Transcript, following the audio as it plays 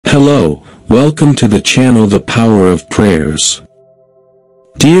Hello, welcome to the channel The Power of Prayers.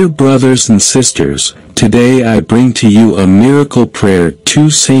 Dear brothers and sisters, today I bring to you a miracle prayer to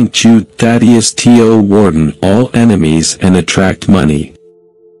Saint Jude Thaddeus to warden all enemies and attract money.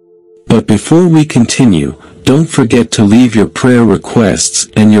 But before we continue, don't forget to leave your prayer requests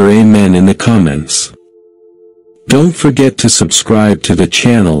and your amen in the comments. Don't forget to subscribe to the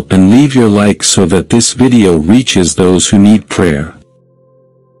channel and leave your like so that this video reaches those who need prayer.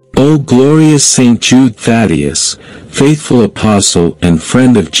 O glorious Saint Jude Thaddeus, faithful apostle and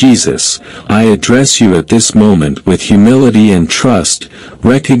friend of Jesus, I address you at this moment with humility and trust,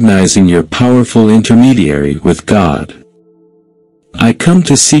 recognizing your powerful intermediary with God. I come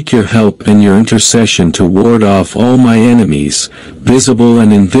to seek your help and your intercession to ward off all my enemies, visible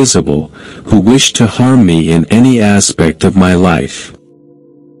and invisible, who wish to harm me in any aspect of my life.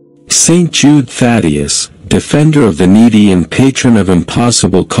 Saint Jude Thaddeus, defender of the needy and patron of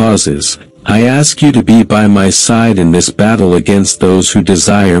impossible causes, I ask you to be by my side in this battle against those who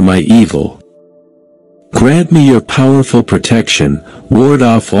desire my evil. Grant me your powerful protection, ward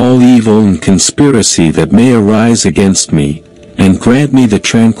off all evil and conspiracy that may arise against me, and grant me the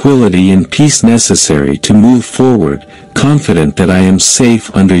tranquility and peace necessary to move forward, confident that I am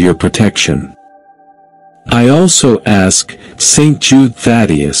safe under your protection. I also ask, Saint Jude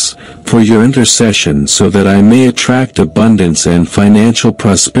Thaddeus, for your intercession so that I may attract abundance and financial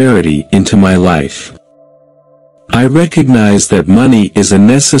prosperity into my life. I recognize that money is a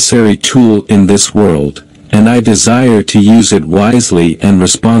necessary tool in this world, and I desire to use it wisely and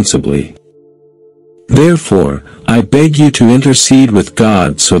responsibly. Therefore, I beg you to intercede with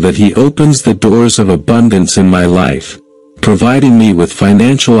God so that He opens the doors of abundance in my life, providing me with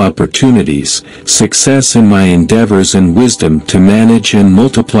financial opportunities, success in my endeavors and wisdom to manage and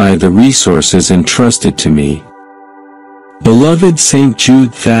multiply the resources entrusted to me. Beloved Saint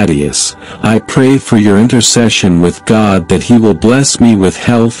Jude Thaddeus, I pray for your intercession with God that He will bless me with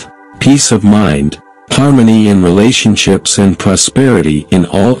health, peace of mind, harmony in relationships and prosperity in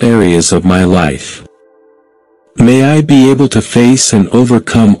all areas of my life. May I be able to face and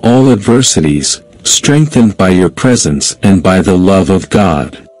overcome all adversities, strengthened by your presence and by the love of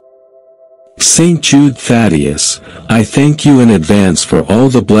God. Saint Jude Thaddeus, I thank you in advance for all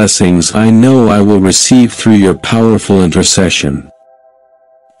the blessings I know I will receive through your powerful intercession.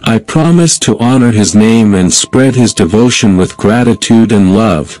 I promise to honor His name and spread His devotion with gratitude and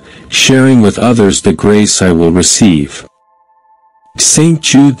love, sharing with others the grace I will receive. Saint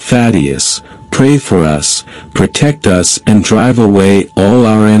Jude Thaddeus, pray for us, protect us and drive away all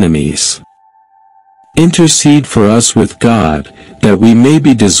our enemies. Intercede for us with God, that we may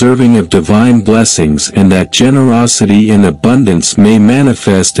be deserving of divine blessings and that generosity and abundance may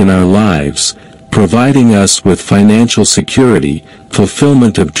manifest in our lives, providing us with financial security,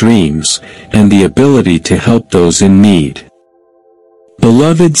 fulfillment of dreams, and the ability to help those in need.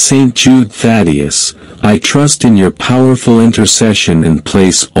 Beloved Saint Jude Thaddeus, I trust in your powerful intercession and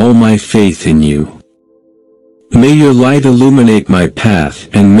place all my faith in you. May your light illuminate my path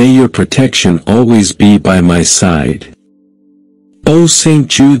and may your protection always be by my side. O Saint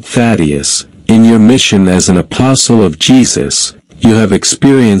Jude Thaddeus, in your mission as an apostle of Jesus, you have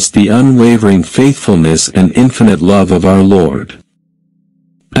experienced the unwavering faithfulness and infinite love of our Lord.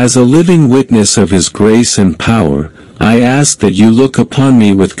 As a living witness of His grace and power, I ask that you look upon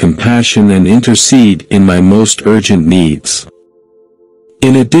me with compassion and intercede in my most urgent needs.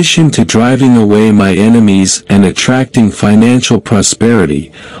 In addition to driving away my enemies and attracting financial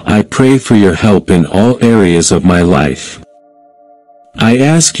prosperity, I pray for your help in all areas of my life. I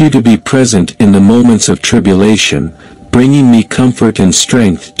ask you to be present in the moments of tribulation, bringing me comfort and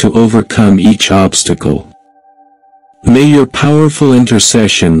strength to overcome each obstacle. May your powerful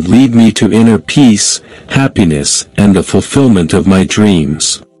intercession lead me to inner peace, happiness, and the fulfillment of my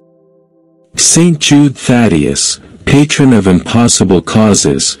dreams. Saint Jude Thaddeus, patron of impossible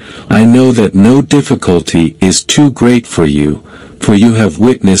causes, I know that no difficulty is too great for you have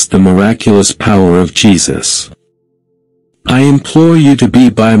witnessed the miraculous power of Jesus. I implore you to be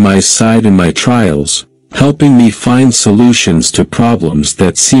by my side in my trials, helping me find solutions to problems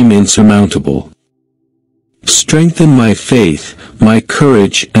that seem insurmountable. Strengthen my faith, my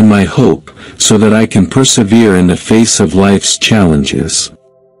courage and my hope, so that I can persevere in the face of life's challenges.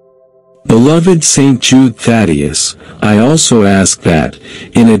 Beloved Saint Jude Thaddeus, I also ask that,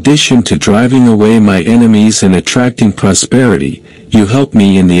 in addition to driving away my enemies and attracting prosperity, you help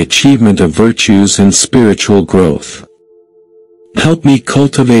me in the achievement of virtues and spiritual growth. Help me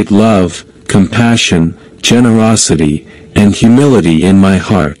cultivate love, compassion, generosity, and humility in my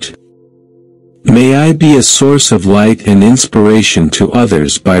heart. May I be a source of light and inspiration to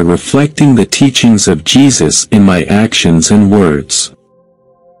others by reflecting the teachings of Jesus in my actions and words.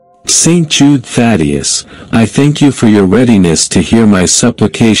 Saint Jude Thaddeus, I thank you for your readiness to hear my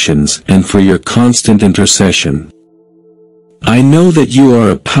supplications and for your constant intercession. I know that you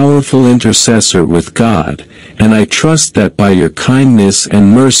are a powerful intercessor with God, and I trust that by your kindness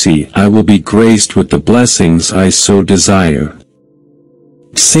and mercy I will be graced with the blessings I so desire.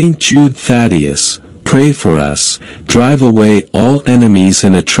 Saint Jude Thaddeus, pray for us, drive away all enemies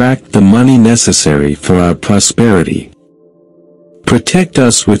and attract the money necessary for our prosperity. Protect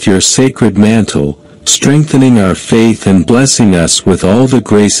us with your sacred mantle, strengthening our faith and blessing us with all the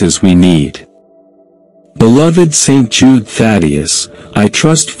graces we need. Beloved Saint Jude Thaddeus, I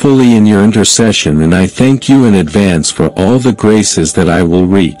trust fully in your intercession and I thank you in advance for all the graces that I will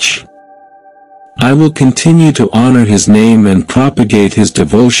reach. I will continue to honor his name and propagate his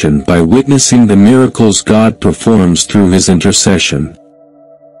devotion by witnessing the miracles God performs through his intercession.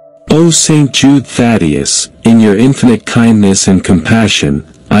 O Saint Jude Thaddeus, in your infinite kindness and compassion,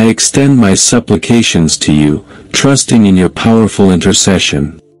 I extend my supplications to you, trusting in your powerful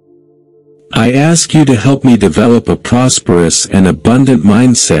intercession. I ask you to help me develop a prosperous and abundant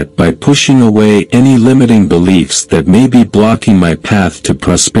mindset by pushing away any limiting beliefs that may be blocking my path to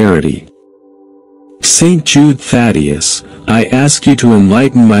prosperity. Saint Jude Thaddeus, I ask you to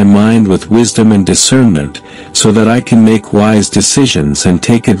enlighten my mind with wisdom and discernment, so that I can make wise decisions and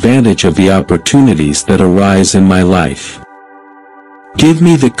take advantage of the opportunities that arise in my life. Give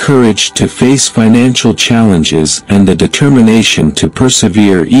me the courage to face financial challenges and the determination to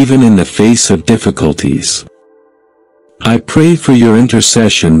persevere even in the face of difficulties. I pray for your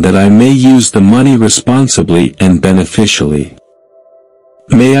intercession that I may use the money responsibly and beneficially.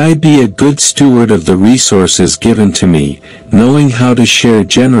 May I be a good steward of the resources given to me, knowing how to share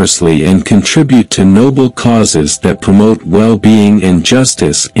generously and contribute to noble causes that promote well-being and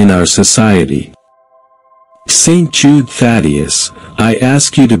justice in our society. Saint Jude Thaddeus, I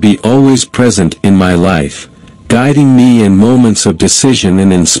ask you to be always present in my life, guiding me in moments of decision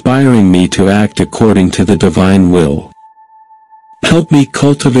and inspiring me to act according to the divine will. Help me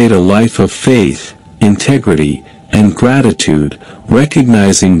cultivate a life of faith, integrity, and gratitude,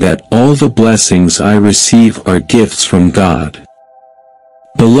 recognizing that all the blessings I receive are gifts from God.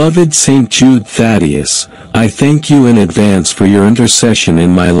 Beloved Saint Jude Thaddeus, I thank you in advance for your intercession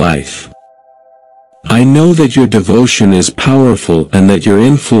in my life. I know that your devotion is powerful and that your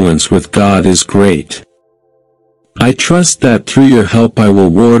influence with God is great. I trust that through your help I will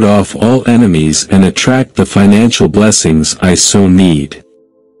ward off all enemies and attract the financial blessings I so need.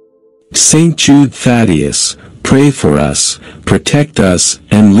 Saint Jude Thaddeus, pray for us, protect us,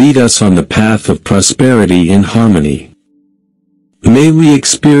 and lead us on the path of prosperity in harmony. May we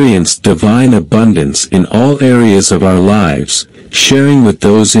experience divine abundance in all areas of our lives, sharing with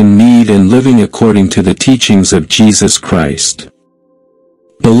those in need and living according to the teachings of Jesus Christ.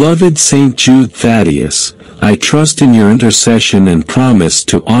 Beloved Saint Jude Thaddeus, I trust in your intercession and promise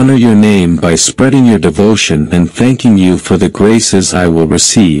to honor your name by spreading your devotion and thanking you for the graces I will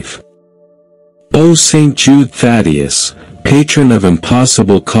receive. O Saint Jude Thaddeus, patron of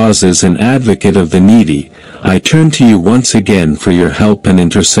impossible causes and advocate of the needy, I turn to you once again for your help and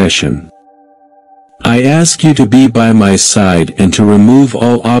intercession. I ask you to be by my side and to remove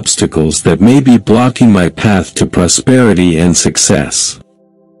all obstacles that may be blocking my path to prosperity and success.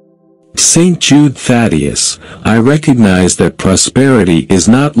 Saint Jude Thaddeus, I recognize that prosperity is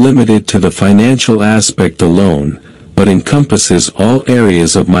not limited to the financial aspect alone, but encompasses all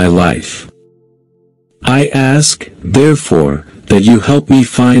areas of my life. I ask, therefore, that you help me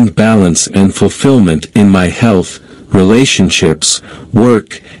find balance and fulfillment in my health, relationships,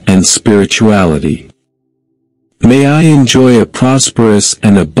 work, and spirituality. May I enjoy a prosperous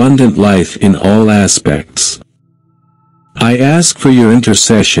and abundant life in all aspects. I ask for your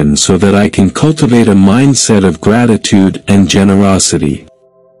intercession so that I can cultivate a mindset of gratitude and generosity.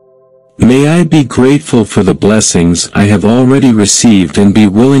 May I be grateful for the blessings I have already received and be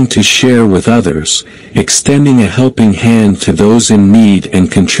willing to share with others, extending a helping hand to those in need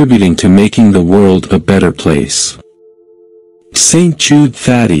and contributing to making the world a better place. Saint Jude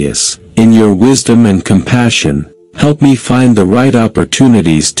Thaddeus, in your wisdom and compassion, help me find the right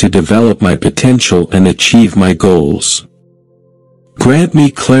opportunities to develop my potential and achieve my goals. Grant me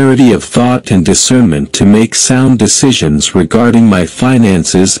clarity of thought and discernment to make sound decisions regarding my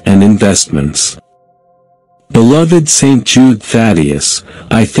finances and investments. Beloved Saint Jude Thaddeus,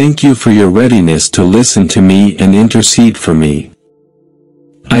 I thank you for your readiness to listen to me and intercede for me.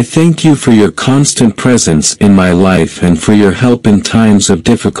 I thank you for your constant presence in my life and for your help in times of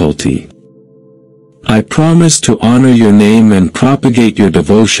difficulty. I promise to honor your name and propagate your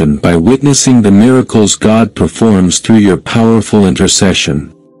devotion by witnessing the miracles God performs through your powerful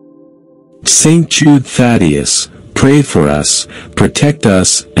intercession. Saint Jude Thaddeus, pray for us, protect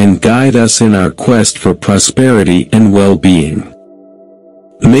us, and guide us in our quest for prosperity and well-being.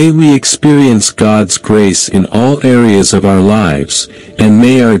 May we experience God's grace in all areas of our lives, and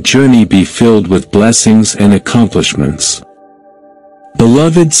may our journey be filled with blessings and accomplishments.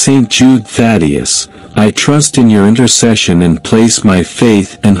 Beloved Saint Jude Thaddeus, I trust in your intercession and place my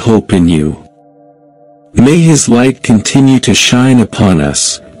faith and hope in you. May His light continue to shine upon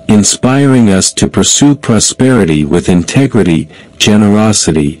us, inspiring us to pursue prosperity with integrity,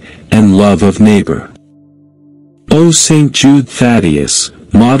 generosity, and love of neighbor. O Saint Jude Thaddeus,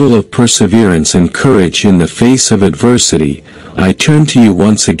 model of perseverance and courage in the face of adversity, I turn to you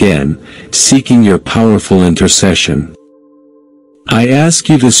once again, seeking your powerful intercession. I ask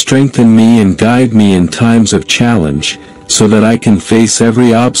you to strengthen me and guide me in times of challenge, so that I can face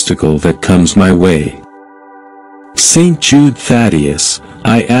every obstacle that comes my way. Saint Jude Thaddeus,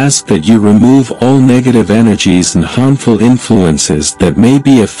 I ask that you remove all negative energies and harmful influences that may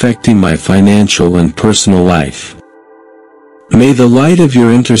be affecting my financial and personal life. May the light of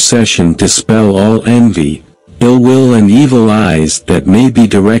your intercession dispel all envy, ill will and evil eyes that may be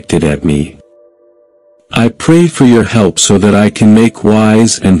directed at me. I pray for your help so that I can make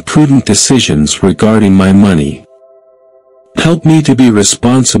wise and prudent decisions regarding my money. Help me to be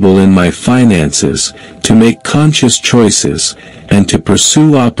responsible in my finances, to make conscious choices, and to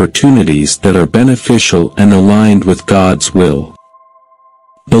pursue opportunities that are beneficial and aligned with God's will.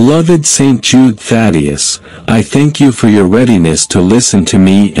 Beloved Saint Jude Thaddeus, I thank you for your readiness to listen to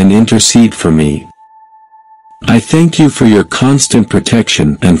me and intercede for me. I thank you for your constant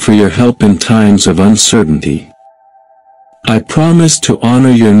protection and for your help in times of uncertainty. I promise to honor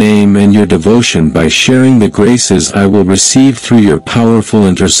your name and your devotion by sharing the graces I will receive through your powerful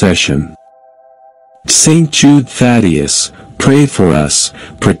intercession. Saint Jude Thaddeus, pray for us,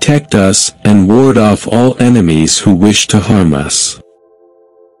 protect us, and ward off all enemies who wish to harm us.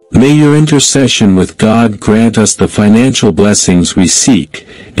 May your intercession with God grant us the financial blessings we seek,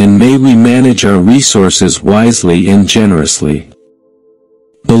 and may we manage our resources wisely and generously.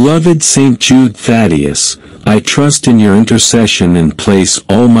 Beloved Saint Jude Thaddeus, I trust in your intercession and place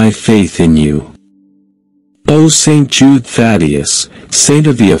all my faith in you. O Saint Jude Thaddeus, Saint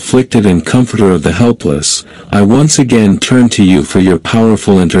of the afflicted and comforter of the helpless, I once again turn to you for your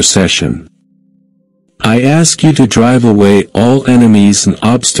powerful intercession. I ask you to drive away all enemies and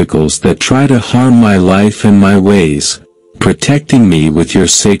obstacles that try to harm my life and my ways, protecting me with your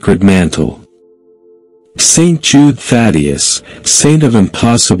sacred mantle. Saint Jude Thaddeus, Saint of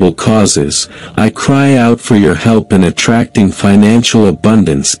impossible causes, I cry out for your help in attracting financial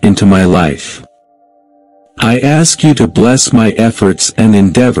abundance into my life. I ask you to bless my efforts and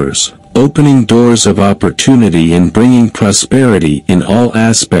endeavors, opening doors of opportunity and bringing prosperity in all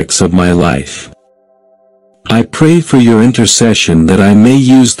aspects of my life. I pray for your intercession that I may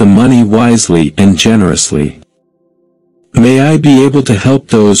use the money wisely and generously. May I be able to help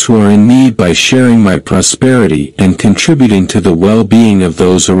those who are in need by sharing my prosperity and contributing to the well-being of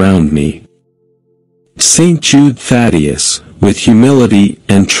those around me. Saint Jude Thaddeus, with humility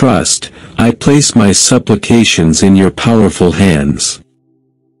and trust, I place my supplications in your powerful hands.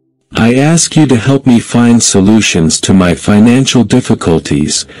 I ask you to help me find solutions to my financial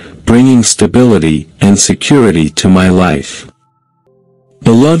difficulties, bringing stability and security to my life.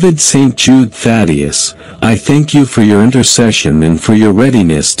 Beloved Saint Jude Thaddeus, I thank you for your intercession and for your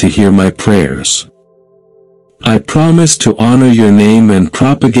readiness to hear my prayers. I promise to honor your name and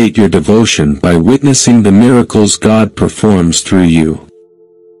propagate your devotion by witnessing the miracles God performs through you.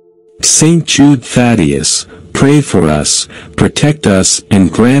 Saint Jude Thaddeus, pray for us, protect us,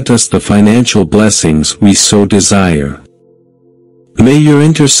 and grant us the financial blessings we so desire. May your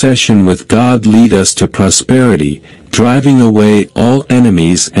intercession with God lead us to prosperity, driving away all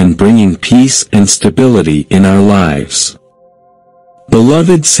enemies and bringing peace and stability in our lives.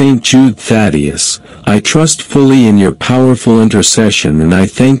 Beloved Saint Jude Thaddeus, I trust fully in your powerful intercession and I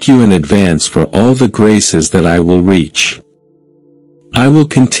thank you in advance for all the graces that I will reach. I will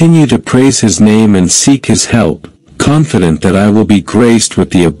continue to praise His name and seek His help, confident that I will be graced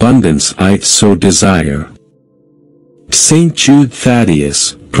with the abundance I so desire. Saint Jude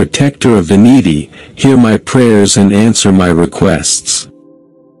Thaddeus, protector of the needy, hear my prayers and answer my requests.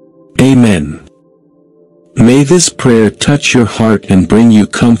 Amen. May this prayer touch your heart and bring you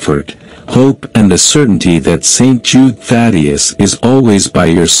comfort, hope, and the certainty that Saint Jude Thaddeus is always by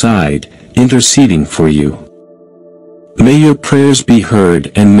your side, interceding for you. May your prayers be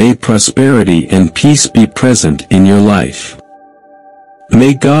heard and may prosperity and peace be present in your life.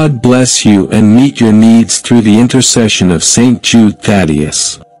 May God bless you and meet your needs through the intercession of Saint Jude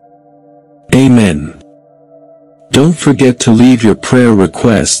Thaddeus. Amen. Don't forget to leave your prayer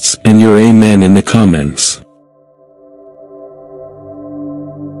requests and your amen in the comments.